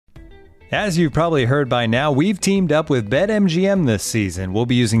As you've probably heard by now, we've teamed up with BetMGM this season. We'll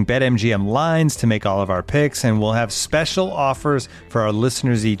be using BetMGM lines to make all of our picks, and we'll have special offers for our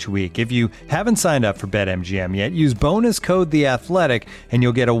listeners each week. If you haven't signed up for BetMGM yet, use bonus code The Athletic, and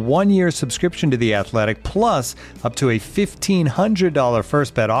you'll get a 1-year subscription to The Athletic, plus up to a $1,500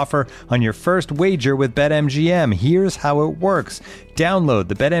 first bet offer on your first wager with BetMGM. Here's how it works. Download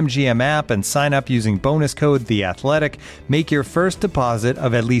the BetMGM app and sign up using bonus code The Athletic. Make your first deposit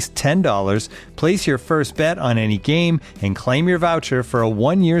of at least $10. Place your first bet on any game and claim your voucher for a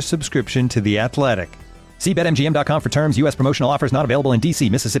 1-year subscription to The Athletic. See BetMGM.com for terms. U.S. promotional offers not available in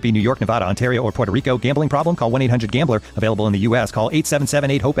D.C., Mississippi, New York, Nevada, Ontario, or Puerto Rico. Gambling problem? Call 1-800-GAMBLER. Available in the U.S. Call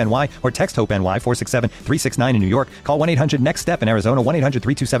 877-8-HOPE-NY or text HOPE-NY 467-369 in New York. Call 1-800-NEXT-STEP in Arizona.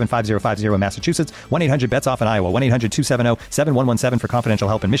 1-800-327-5050 in Massachusetts. 1-800-BETS-OFF in Iowa. 1-800-270-7117 for confidential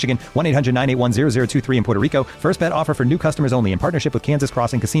help in Michigan. 1-800-981-0023 in Puerto Rico. First bet offer for new customers only in partnership with Kansas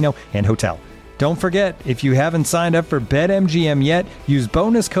Crossing Casino and Hotel. Don't forget, if you haven't signed up for BetMGM yet, use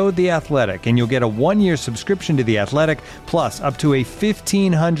bonus code The Athletic, and you'll get a 1-year subscription to The Athletic, plus up to a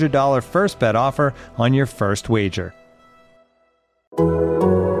 $1,500 first bet offer on your first wager.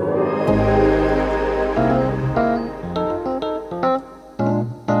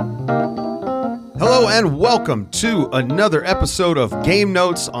 Hello and welcome to another episode of Game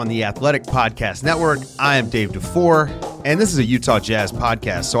Notes on the Athletic Podcast Network. I am Dave DeFore, and this is a Utah Jazz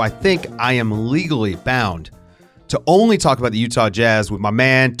podcast, so I think I am legally bound to only talk about the Utah Jazz with my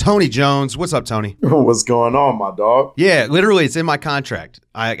man, Tony Jones. What's up, Tony? What's going on, my dog? Yeah, literally, it's in my contract.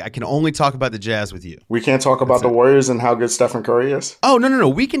 I can only talk about the Jazz with you. We can't talk about the Warriors and how good Stephen Curry is? Oh, no.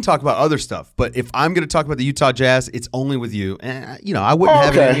 We can talk about other stuff. But if I'm going to talk about the Utah Jazz, it's only with you. And, I wouldn't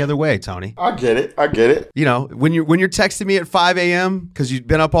have it any other way, Tony. I get it. You know, when you're texting me at 5 a.m. because you've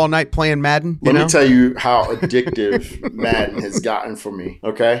been up all night playing Madden. Let me tell you how addictive Madden has gotten for me,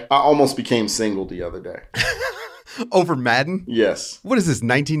 okay? I almost became single the other day. Over Madden? Yes. What is this,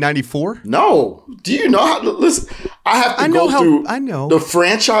 1994? No. Do you know how? Listen, I have to go through the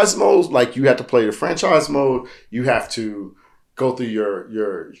franchise mode. Like, you have to play the franchise mode. You have to go through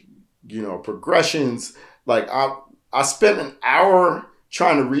your progressions. Like, I spent an hour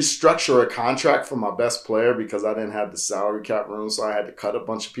trying to restructure a contract for my best player because I didn't have the salary cap room, so I had to cut a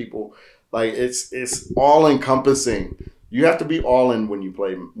bunch of people. Like, it's all encompassing. You have to be all in when you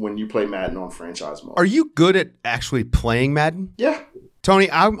play Madden on franchise mode. Are you good at actually playing Madden? Yeah. Tony,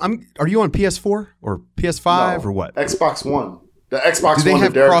 are you on PS4 or PS5 or what? Xbox One. The Xbox One. Do they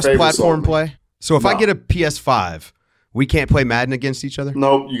have cross-platform play? So if I get a PS5, we can't play Madden against each other?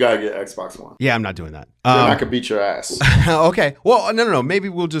 No, you got to get Xbox One. Yeah, I'm not doing that. Then I could beat your ass. Okay. Well, no. Maybe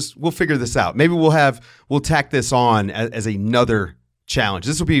we'll figure this out. Maybe we'll tack this on as another challenge.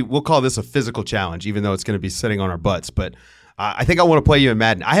 We'll call this a physical challenge, even though it's going to be sitting on our butts. But I think I want to play you in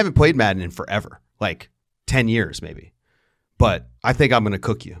Madden. I haven't played Madden in forever, like 10 years maybe. But I think I'm going to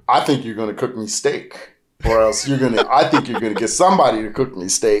cook you. I think you're going to cook me steak, or else I think you're going to get somebody to cook me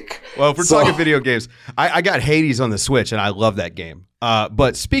steak. Well, if we're talking video games, I got Hades on the Switch, and I love that game.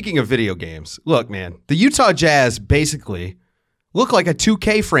 But speaking of video games, look, man, the Utah Jazz basically look like a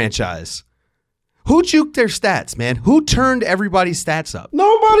 2K franchise. Who juked their stats, man? Who turned everybody's stats up?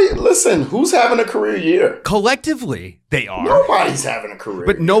 Nobody. Listen, who's having a career year? Collectively, they are. Nobody's having a career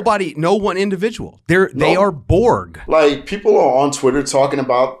But year. No one individual. They are Borg. Like, people are on Twitter talking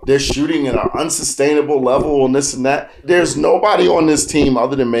about they're shooting at an unsustainable level and this and that. There's nobody on this team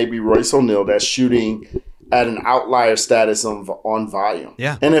other than maybe Royce O'Neal that's shooting at an outlier status on volume.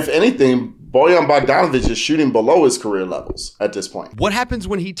 Yeah. And if anything, Bojan Bogdanovic is shooting below his career levels at this point. What happens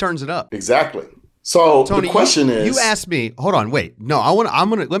when he turns it up? Exactly. So Tony, the question is, you asked me. Hold on, wait. No,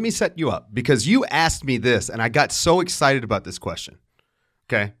 let me set you up because you asked me this, and I got so excited about this question.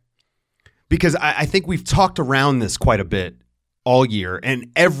 Okay, because I think we've talked around this quite a bit all year, and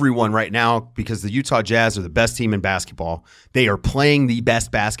everyone right now, because the Utah Jazz are the best team in basketball, they are playing the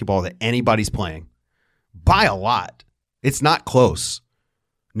best basketball that anybody's playing by a lot. It's not close.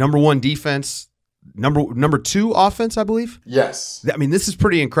 Number one defense, number two offense, I believe. Yes. I mean, this is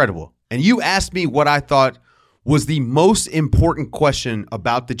pretty incredible. And you asked me what I thought was the most important question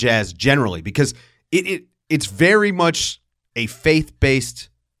about the Jazz generally, because it's very much a faith-based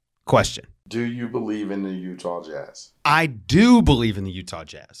question. Do you believe in the Utah Jazz? I do believe in the Utah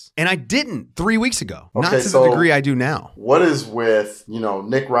Jazz. And I didn't 3 weeks ago. Not to the degree I do now. What is with,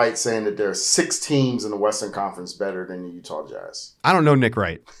 Nick Wright saying that there are 6 teams in the Western Conference better than the Utah Jazz? I don't know Nick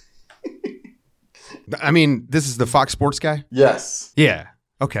Wright. I mean, this is the Fox Sports guy? Yes. Yeah.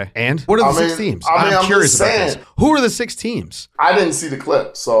 Okay. And what are the 6 teams? I'm curious about this. Who are the 6 teams? I didn't see the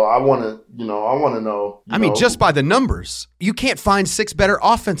clip, so I want to know. I mean, just by the numbers, you can't find 6 better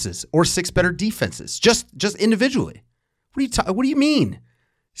offenses or 6 better defenses, just individually. What do you mean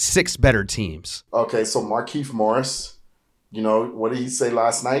 6 better teams? Okay, so Markieff Morris, what did he say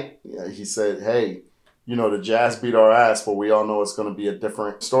last night? Yeah, he said, hey, the Jazz beat our ass, but we all know it's going to be a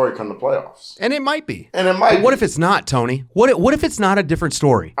different story come the playoffs. And it might be. But what if it's not, Tony? What if it's not a different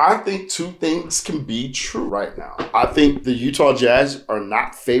story? I think 2 things can be true right now. I think the Utah Jazz are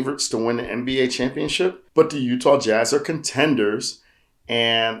not favorites to win the NBA championship, but the Utah Jazz are contenders,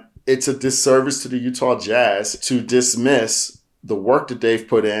 and it's a disservice to the Utah Jazz to dismiss the work that they've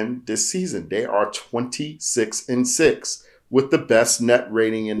put in this season. They are 26-6 with the best net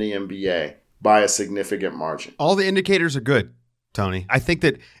rating in the NBA. By a significant margin. All the indicators are good, Tony. I think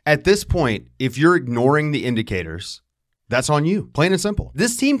that at this point, if you're ignoring the indicators, that's on you, plain and simple.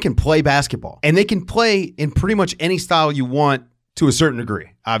 This team can play basketball, and they can play in pretty much any style you want to a certain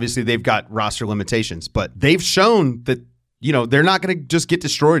degree. Obviously, they've got roster limitations, but they've shown that, they're not going to just get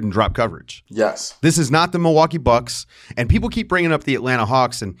destroyed and drop coverage. Yes. This is not the Milwaukee Bucks, and people keep bringing up the Atlanta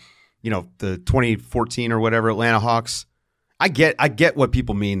Hawks and, the 2014 or whatever Atlanta Hawks. I get what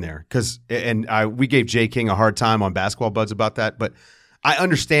people mean there we gave Jay King a hard time on Basketball Buds about that, but I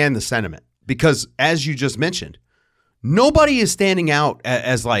understand the sentiment because as you just mentioned, nobody is standing out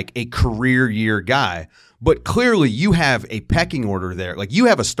as like a career year guy, but clearly you have a pecking order there. Like you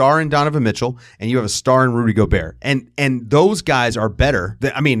have a star in Donovan Mitchell and you have a star in Rudy Gobert, and those guys are better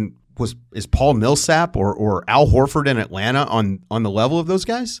than, is Paul Millsap or Al Horford in Atlanta on the level of those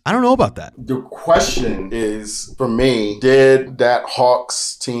guys? I don't know about that. The question is, for me, did that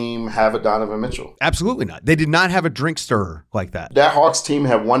Hawks team have a Donovan Mitchell? Absolutely not. They did not have a drink stirrer like that. That Hawks team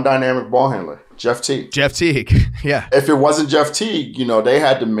had one dynamic ball handler, Jeff Teague. Jeff Teague, yeah. If it wasn't Jeff Teague, they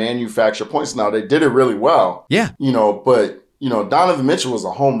had to manufacture points. Now, they did it really well. Yeah. But Donovan Mitchell was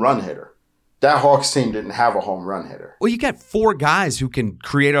a home run hitter. That Hawks team didn't have a home run hitter. Well, you got 4 guys who can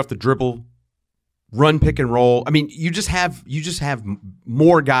create off the dribble, run pick and roll. I mean, you just have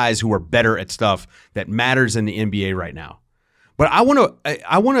more guys who are better at stuff that matters in the NBA right now. But I want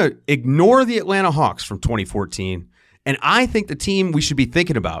to ignore the Atlanta Hawks from 2014, and I think the team we should be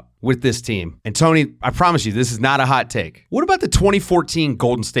thinking about with this team. And Tony, I promise you, this is not a hot take. What about the 2014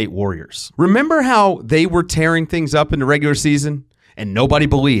 Golden State Warriors? Remember how they were tearing things up in the regular season, and nobody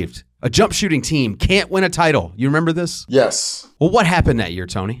believed? A jump shooting team can't win a title. You remember this? Yes. Well, what happened that year,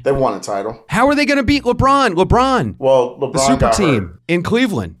 Tony? They won a title. How are they going to beat LeBron? Well, LeBron the super got team hurt. in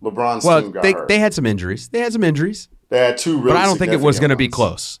Cleveland. LeBron's team got hurt. They had some injuries. They had 2 really but I don't think it was going to be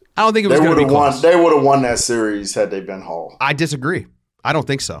close. I don't think it was going to be close. They would have won that series had they been whole. I disagree. I don't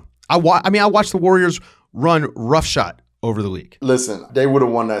think so. I watched the Warriors run roughshod over the league. Listen, they would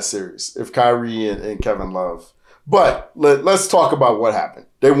have won that series if Kyrie and Kevin Love. But let's talk about what happened.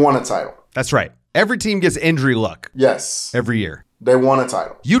 They won a title. That's right. Every team gets injury luck. Yes. Every year. They won a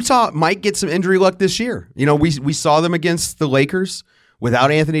title. Utah might get some injury luck this year. We saw them against the Lakers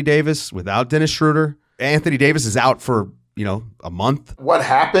without Anthony Davis, without Dennis Schroeder. Anthony Davis is out for, a month. What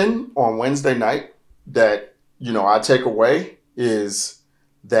happened on Wednesday night that, I take away is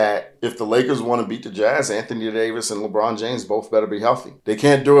that if the Lakers want to beat the Jazz, Anthony Davis and LeBron James both better be healthy. They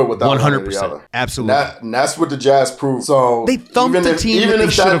can't do it without 100%. One or the other. Absolutely. And that's what the Jazz proved. So they thumped the team even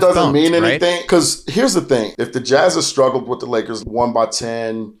if that doesn't mean anything, right? Because here's the thing: if the Jazz have struggled with the Lakers, won by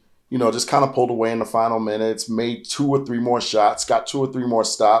 10, just kind of pulled away in the final minutes, made 2 or 3 more shots, got 2 or 3 more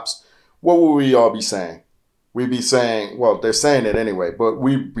stops, what would we all be saying? We'd be saying, well, they're saying it anyway, but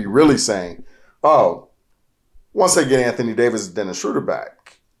we'd be really saying, oh, once they get Anthony Davis and Dennis Schroeder back,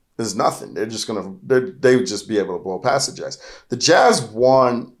 there's nothing. They're just they would just be able to blow past the Jazz. The Jazz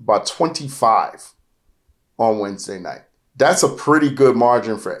won by 25 on Wednesday night. That's a pretty good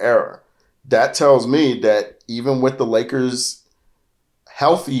margin for error. That tells me that even with the Lakers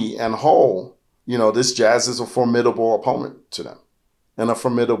healthy and whole, this Jazz is a formidable opponent to them and a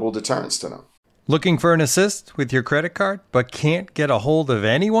formidable deterrence to them. Looking for an assist with your credit card, but can't get a hold of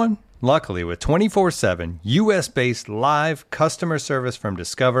anyone? Luckily, with 24/7 U.S.-based live customer service from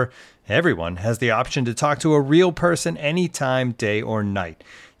Discover, everyone has the option to talk to a real person anytime, day or night.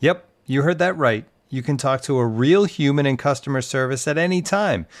 Yep, you heard that right. You can talk to a real human in customer service at any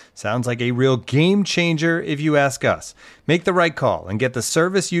time. Sounds like a real game changer if you ask us. Make the right call and get the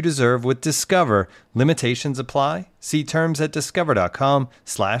service you deserve with Discover. Limitations apply. See terms at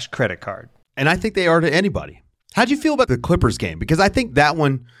discover.com/creditcard. And I think they are to anybody. How'd you feel about the Clippers game? Because I think that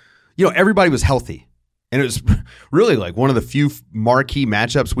one, everybody was healthy. And it was really like one of the few marquee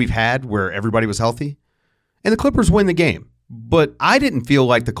matchups we've had where everybody was healthy. And the Clippers win the game. but I didn't feel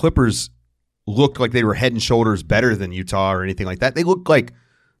like the Clippers looked like they were head and shoulders better than Utah or anything like that. They looked like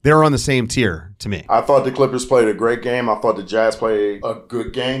they were on the same tier to me. I thought the Clippers played a great game. I thought the Jazz played a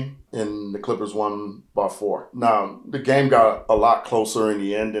good game, and the Clippers won by 4. Now, the game got a lot closer in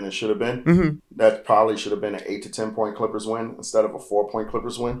the end than it should have been. Mm-hmm. That probably should have been an 8 to 10 point Clippers win instead of a 4-point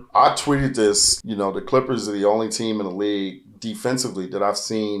Clippers win. I tweeted this, the Clippers are the only team in the league defensively that I've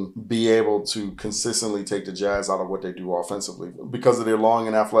seen be able to consistently take the Jazz out of what they do offensively because of their long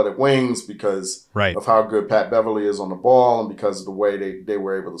and athletic wings, because of how good Pat Beverly is on the ball, and because of the way they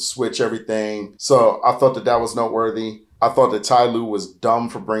were able to switch everything. So I thought that was noteworthy. I thought that Ty Lue was dumb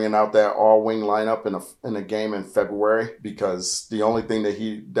for bringing out that all-wing lineup in a game in February, because the only thing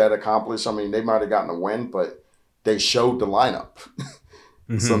that accomplished, I mean, they might have gotten a win, but they showed the lineup.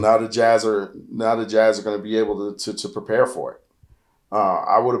 Mm-hmm. So now the Jazz are going to be able to prepare for it.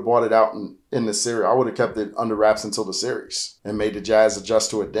 I would have bought it out in the series. I would have kept it under wraps until the series and made the Jazz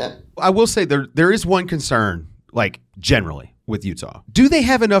adjust to it then. I will say there is one concern, like generally with Utah. Do they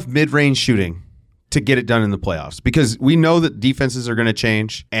have enough mid-range shooting to get it done in the playoffs? Because we know that defenses are going to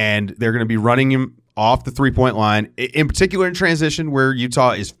change and they're going to be running him off the three-point line, in particular in transition where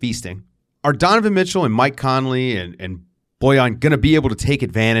Utah is feasting. Are Donovan Mitchell and Mike Conley and Bojan going to be able to take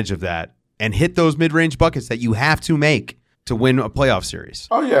advantage of that and hit those mid-range buckets that you have to make to win a playoff series?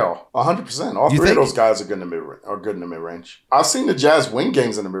 Oh, yeah, 100%. All three of those guys are good in the mid-range. I've seen the Jazz win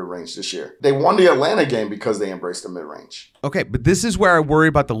games in the mid-range this year. They won the Atlanta game because they embraced the mid-range. Okay, but this is where I worry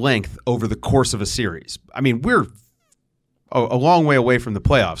about the length over the course of a series. I mean, we're a long way away from the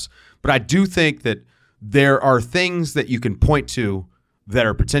playoffs, but I do think that there are things that you can point to that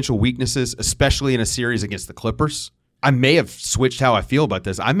are potential weaknesses, especially in a series against the Clippers. I may have switched how I feel about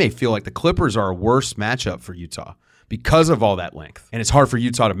this. I may feel like the Clippers are a worse matchup for Utah because of all that length, and it's hard for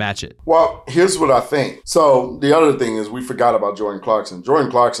Utah to match it. Well, here's what I think. So the other thing is we forgot about Jordan Clarkson. Jordan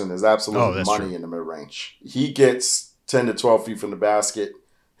Clarkson is absolutely money in the mid-range. He gets 10 to 12 feet from the basket.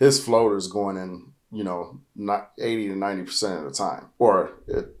 His floater's going in, not 80 to 90% of the time, or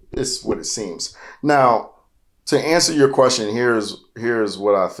it's what it seems. Now, to answer your question, here's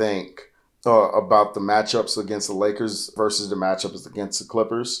what I think about the matchups against the Lakers versus the matchups against the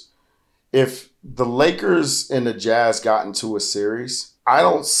Clippers. If the Lakers and the Jazz got into a series, I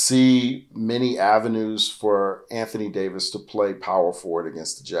don't see many avenues for Anthony Davis to play power forward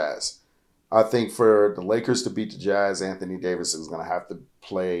against the Jazz. I think for the Lakers to beat the Jazz, Anthony Davis is going to have to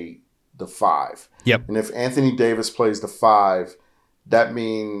play the 5. Yep. And if Anthony Davis plays the 5, that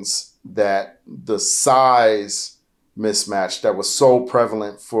means that the size mismatch that was so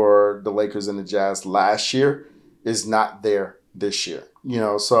prevalent for the Lakers and the Jazz last year is not there this year.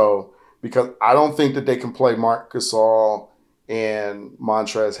 So because I don't think that they can play Marc Gasol and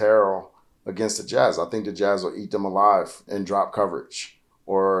Montrezl Harrell against the Jazz. I think the Jazz will eat them alive in drop coverage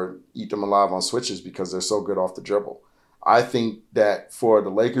or eat them alive on switches because they're so good off the dribble. I think that for the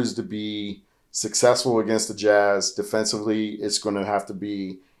Lakers to be successful against the Jazz defensively, it's going to have to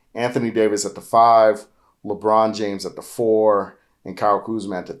be Anthony Davis at the 5, LeBron James at the 4, and Kyle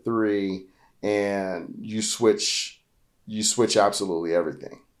Kuzma at the 3, and you switch absolutely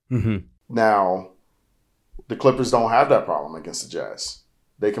everything. Mm-hmm. Now, the Clippers don't have that problem against the Jazz.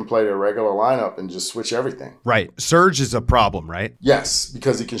 They can play their regular lineup and just switch everything. Right. Serge is a problem, right? Yes,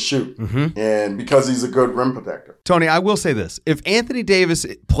 because he can shoot. Mm-hmm. And because he's a good rim protector. Tony, I will say this. If Anthony Davis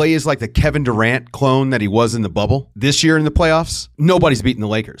plays like the Kevin Durant clone that he was in the bubble this year in the playoffs, nobody's beating the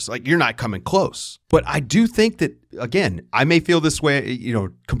Lakers. Like, you're not coming close. But I do think that, again, I may feel this way,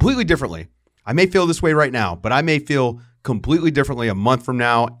 completely differently. I may feel this way right now, but I may feel completely differently a month from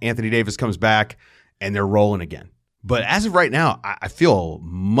now. Anthony Davis comes back and they're rolling again. But as of right now, I feel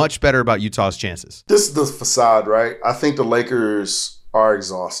much better about Utah's chances. This is the facade, right? I think the Lakers are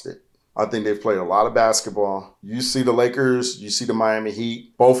exhausted. I think they've played a lot of basketball. You see the Lakers, you see the Miami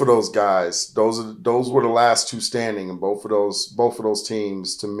Heat. Both of those guys, those were the last two standing, and both of those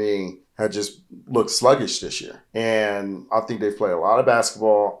teams, to me, had just looked sluggish this year. And I think they've played a lot of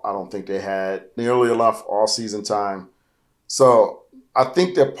basketball. I don't think they had nearly enough all-season time. So I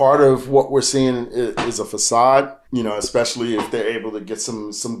think that part of what we're seeing is a facade, especially if they're able to get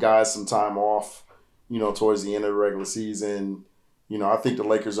some guys some time off, towards the end of the regular season. I think the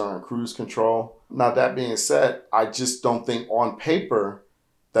Lakers are in cruise control. Now, that being said, I just don't think on paper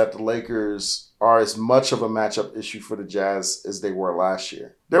that the Lakers are as much of a matchup issue for the Jazz as they were last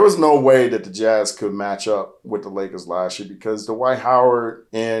year. There was no way that the Jazz could match up with the Lakers last year because Dwight Howard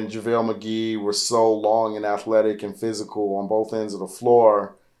and JaVale McGee were so long and athletic and physical on both ends of the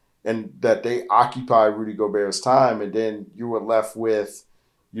floor, and that they occupied Rudy Gobert's time. And then you were left with,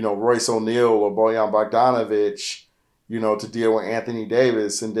 Royce O'Neal or Bojan Bogdanovic, to deal with Anthony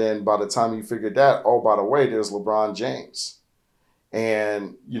Davis. And then by the time you figured that, oh, by the way, there's LeBron James.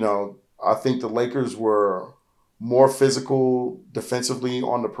 And, I think the Lakers were more physical defensively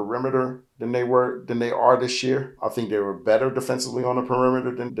on the perimeter than they are this year. I think they were better defensively on the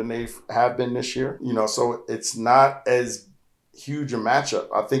perimeter than they have been this year. So it's not as huge a matchup.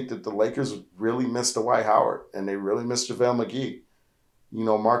 I think that the Lakers really missed Dwight Howard and they really missed JaVale McGee.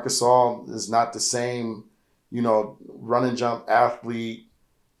 Marc Gasol is not the same, run and jump athlete,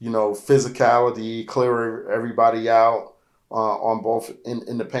 physicality, clear everybody out on both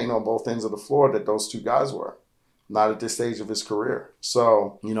in the paint on both ends of the floor that those two guys were. Not at this stage of his career.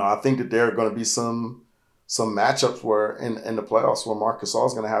 So, I think that there are going to be some matchups where in the playoffs where Marc Gasol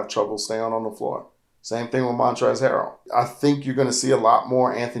is going to have trouble staying on the floor. Same thing with Montrezl Harrell. I think you're going to see a lot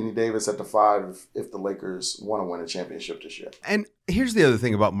more Anthony Davis at the 5 if the Lakers want to win a championship this year. And here's the other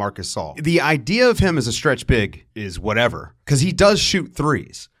thing about Marc Gasol. The idea of him as a stretch big is whatever, because he does shoot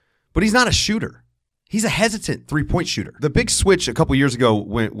threes, but he's not a shooter. He's a hesitant three-point shooter. The big switch a couple years ago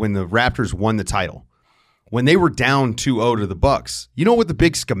when the Raptors won the title, when they were down 2-0 to the Bucks, you know what the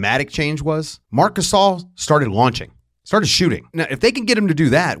big schematic change was? Marc Gasol started launching, started shooting. Now, if they can get him to do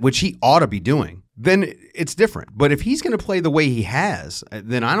that, which he ought to be doing, then it's different. But if he's going to play the way he has,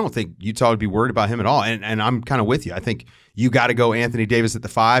 then I don't think Utah would be worried about him at all. And I'm kind of with you. I think you got to go Anthony Davis at the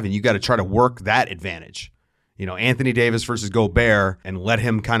 5, and you got to try to work that advantage. Anthony Davis versus Gobert, and let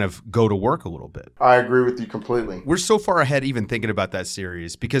him kind of go to work a little bit. I agree with you completely. We're so far ahead even thinking about that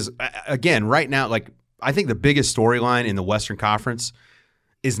series because, again, right now, I think the biggest storyline in the Western Conference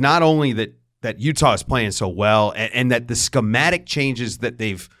is not only that Utah is playing so well and that the schematic changes that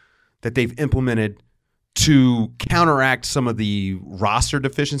they've implemented to counteract some of the roster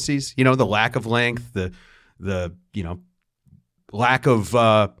deficiencies, the lack of length, the lack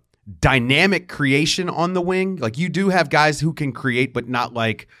of dynamic creation on the wing. Like you do have guys who can create, but not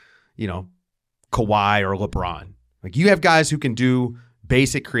like, Kawhi or LeBron. Like you have guys who can do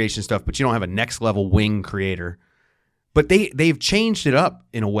basic creation stuff, but you don't have a next level wing creator. But they've changed it up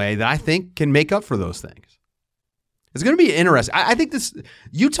in a way that I think can make up for those things. It's going to be interesting. I think this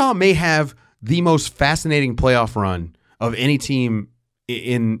Utah may have the most fascinating playoff run of any team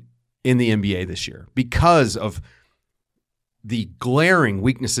in the NBA this year because of the glaring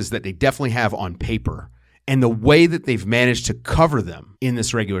weaknesses that they definitely have on paper and the way that they've managed to cover them in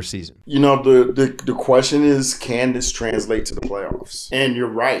this regular season. The question is, can this translate to the playoffs? And you're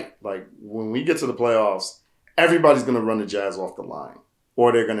right. Like when we get to the playoffs, everybody's going to run the Jazz off the line,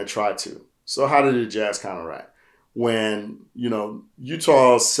 or they're going to try to. So how did the Jazz counteract? When,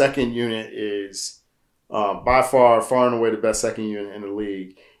 Utah's second unit is by far and away the best second unit in the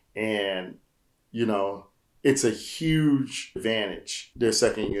league. And, it's a huge advantage, their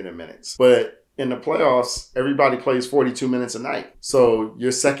second unit minutes. But in the playoffs, everybody plays 42 minutes a night. So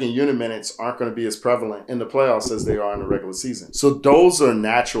your second unit minutes aren't going to be as prevalent in the playoffs as they are in the regular season. So those are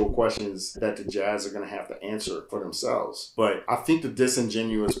natural questions that the Jazz are going to have to answer for themselves. But I think the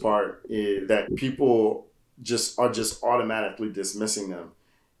disingenuous part is that people are just automatically dismissing them.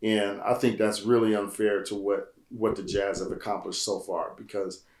 And I think that's really unfair to what the Jazz have accomplished so far,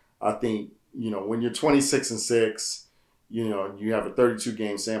 because I think, when you're 26-6, you have a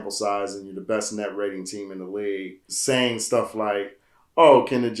 32-game sample size and you're the best net rating team in the league, saying stuff like, oh,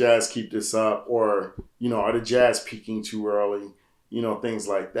 can the Jazz keep this up? Or, are the Jazz peaking too early? Things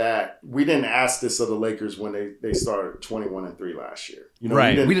like that. We didn't ask this of the Lakers when they started 21-3 last year.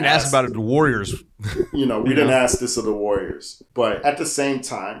 Right. We didn't ask about it of the Warriors. We didn't ask this of the Warriors. But at the same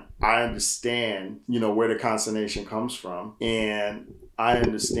time, I understand, where the consternation comes from. And I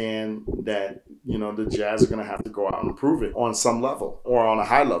understand that, the Jazz are going to have to go out and prove it on some level or on a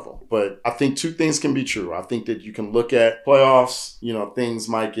high level. But I think two things can be true. I think that you can look at playoffs, things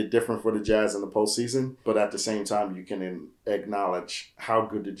might get different for the Jazz in the postseason. But at the same time, you can acknowledge how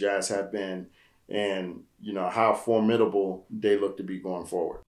good the Jazz have been and, how formidable they look to be going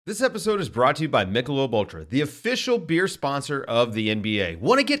forward. This episode is brought to you by Michelob Ultra, the official beer sponsor of the NBA.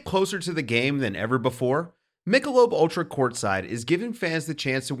 Want to get closer to the game than ever before? Michelob Ultra Courtside is giving fans the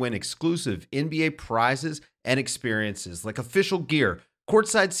chance to win exclusive NBA prizes and experiences like official gear,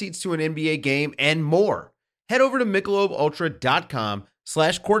 courtside seats to an NBA game, and more. Head over to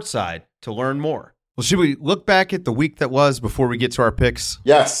MichelobUltra.com/courtside to learn more. Well, should we look back at the week that was before we get to our picks?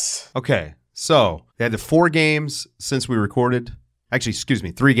 Yes. Okay, so they had the 4 games since we recorded. Actually,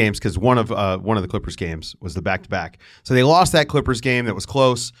 3 games, because one of the Clippers games was the back-to-back. So they lost that Clippers game that was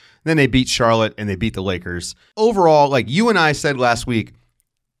close. Then they beat Charlotte and they beat the Lakers. Overall, like you and I said last week,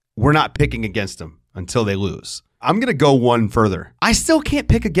 we're not picking against them until they lose. I'm going to go one further. I still can't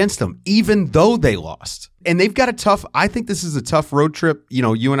pick against them, even though they lost. And they've got I think this is a tough road trip. You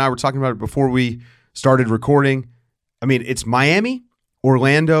know, you and I were talking about it before we started recording. I mean, it's Miami,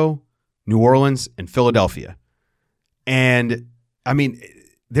 Orlando, New Orleans, and Philadelphia. And, I mean,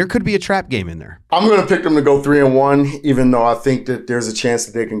 there could be a trap game in there. I'm going to pick them to go 3-1, even though I think that there's a chance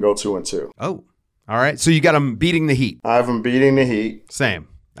that they can go 2-2. Oh, all right. So you got them beating the Heat. I have them beating the Heat. Same.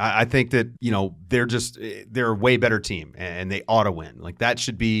 I think that, you know, they're a way better team and they ought to win. Like, that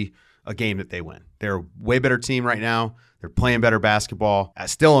should be a game that they win. They're a way better team right now. They're playing better basketball. I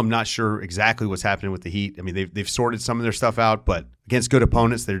still am not sure exactly what's happening with the Heat. I mean, they've sorted some of their stuff out, but against good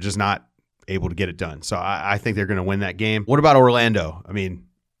opponents, they're just not able to get it done. So I think they're going to win that game. What about Orlando? I mean,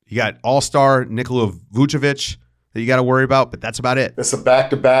 you got all-star Nikola Vucevic that you got to worry about, but that's about it. It's a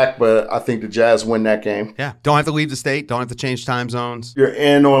back-to-back, but I think the Jazz win that game. Yeah. Don't have to leave the state. Don't have to change time zones. You're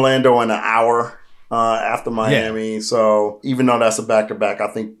in Orlando in an hour after Miami. Yeah. So even though that's a back-to-back, I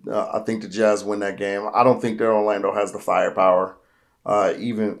think the Jazz win that game. I don't think that Orlando has the firepower,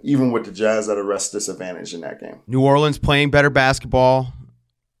 even with the Jazz at a rest disadvantage in that game. New Orleans playing better basketball,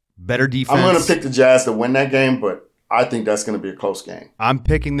 better defense. I'm going to pick the Jazz to win that game, but I think that's going to be a close game. I'm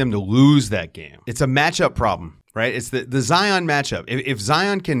picking them to lose that game. It's a matchup problem. Right, it's the Zion matchup. If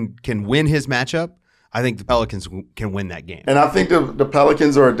Zion can win his matchup, I think the Pelicans can win that game. And I think the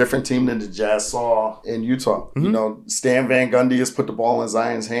Pelicans are a different team than the Jazz saw in Utah. Mm-hmm. You know, Stan Van Gundy has put the ball in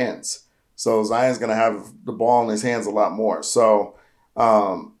Zion's hands, so Zion's going to have the ball in his hands a lot more. So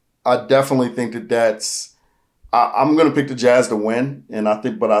I definitely think that's. I'm going to pick the Jazz to win, and I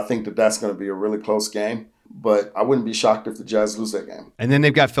think that's going to be a really close game. But I wouldn't be shocked if the Jazz lose that game. And then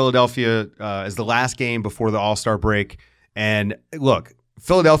they've got Philadelphia as the last game before the All-Star break. And look,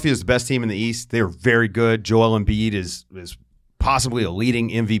 Philadelphia is the best team in the East. They're very good. Joel Embiid is possibly a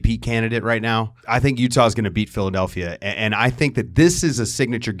leading MVP candidate right now. I think Utah is going to beat Philadelphia. And I think that this is a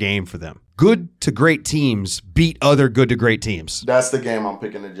signature game for them. Good to great teams beat other good to great teams. That's the game I'm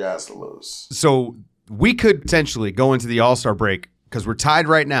picking the Jazz to lose. So we could potentially go into the All-Star break because we're tied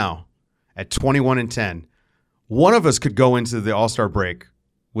right now at 21-10. One of us could go into the All-Star break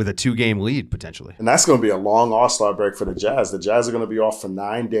with a 2-game lead, potentially. And that's going to be a long All-Star break for the Jazz. The Jazz are going to be off for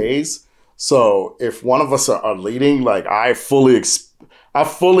 9 days. So if one of us are leading, like I fully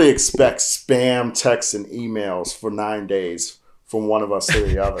expect spam texts and emails for 9 days from one of us to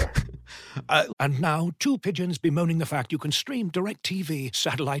the other. And now, 2 pigeons bemoaning the fact you can stream DirecTV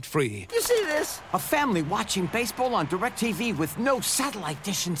satellite-free. You see this? A family watching baseball on DirecTV with no satellite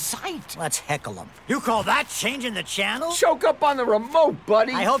dish in sight. Let's heckle them. You call that changing the channel? Choke up on the remote,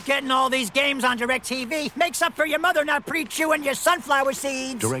 buddy. I hope getting all these games on DirecTV makes up for your mother not pre-chewing your sunflower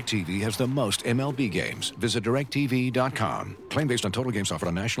seeds. DirecTV has the most MLB games. Visit DirecTV.com. Claim based on total games offered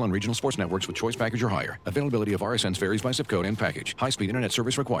on national and regional sports networks with choice package or higher. Availability of RSNs varies by zip code and package. High-speed internet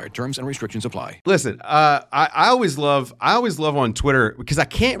service required. Terms and restrictions apply. Listen, I always love on Twitter because I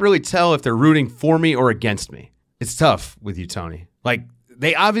can't really tell if they're rooting for me or against me. It's tough with you, Tony. Like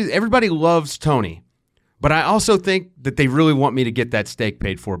everybody loves Tony, but I also think that they really want me to get that steak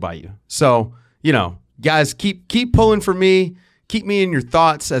paid for by you. So, you know, guys, keep pulling for me. Keep me in your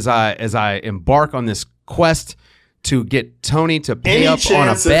thoughts as I embark on this quest to get Tony to pay up on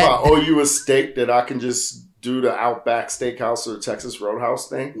a bet. If I owe you a steak that I can just do the Outback Steakhouse or Texas Roadhouse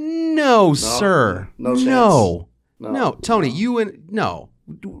thing? No, sir. No chance. No, Tony,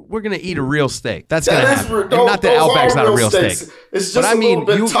 we're going to eat a real steak. That's going to happen. Not that Outback's not a real steak. It's just a little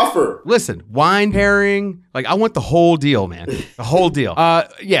bit tougher. Listen, wine pairing. Like, I want the whole deal, man. The whole deal.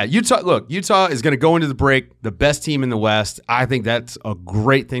 Yeah, Utah is going to go into the break, the best team in the West. I think that's a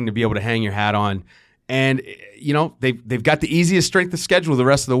great thing to be able to hang your hat on. And, you know, they've got the easiest strength of schedule the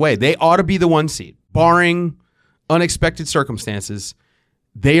rest of the way. They ought to be the 1 seed. Barring unexpected circumstances,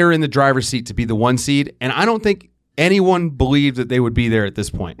 they are in the driver's seat to be the 1 seed. And I don't think anyone believed that they would be there at this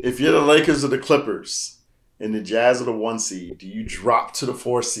point. If you're the Lakers or the Clippers and the Jazz are the 1 seed, do you drop to the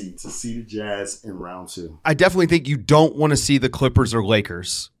 4 seed to see the Jazz in round 2? I definitely think you don't want to see the Clippers or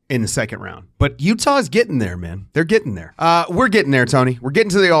Lakers in the second round. But Utah is getting there, man. They're getting there. We're getting there, Tony. We're getting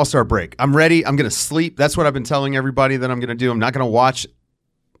to the All-Star break. I'm ready. I'm going to sleep. That's what I've been telling everybody that I'm going to do. I'm not going to watch,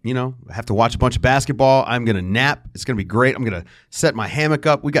 I have to watch a bunch of basketball. I'm going to nap. It's going to be great. I'm going to set my hammock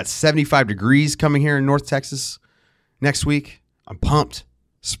up. We got 75 degrees coming here in North Texas next week. I'm pumped.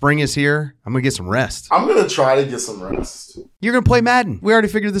 Spring is here. I'm going to get some rest. I'm going to try to get some rest. You're going to play Madden. We already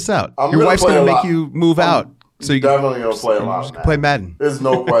figured this out. Your wife's going to make you move out. So you definitely going to play a lot of Madden. Play Madden. There's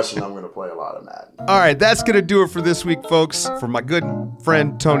no question I'm going to play a lot of Madden. All right, that's going to do it for this week, folks. For my good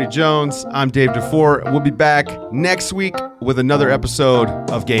friend Tony Jones, I'm Dave DeFore. We'll be back next week with another episode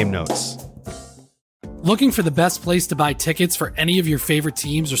of Game Notes. Looking for the best place to buy tickets for any of your favorite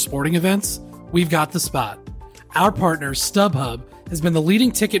teams or sporting events? We've got the spot. Our partner, StubHub, has been the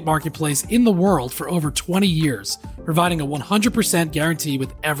leading ticket marketplace in the world for over 20 years, providing a 100% guarantee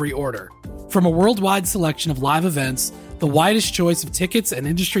with every order. From a worldwide selection of live events, the widest choice of tickets and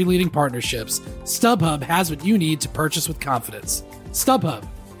industry-leading partnerships, StubHub has what you need to purchase with confidence. StubHub,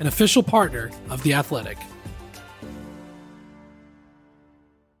 an official partner of The Athletic.